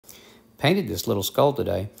painted this little skull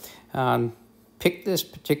today. Picked this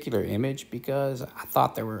particular image because I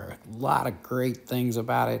thought there were a lot of great things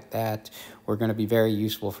about it that were going to be very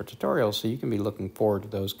useful for tutorials, so you can be looking forward to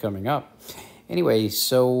those coming up. Anyway,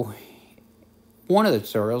 so one of the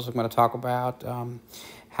tutorials I'm going to talk about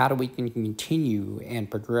how do we can continue and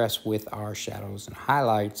progress with our shadows and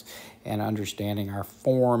highlights and understanding our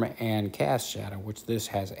form and cast shadow, which this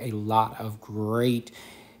has a lot of great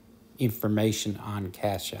information on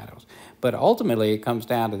cast shadows. But ultimately it comes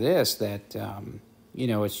down to this, that you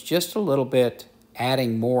know, it's just a little bit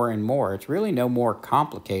adding more and more. It's really no more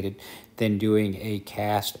complicated than doing a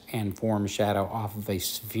cast and form shadow off of a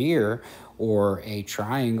sphere or a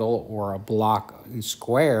triangle or a block and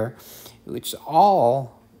square. It's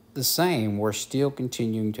all the same. We're still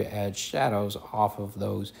continuing to add shadows off of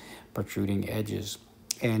those protruding edges.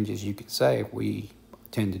 And as you can say, we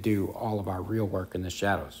tend to do all of our real work in the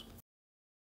shadows.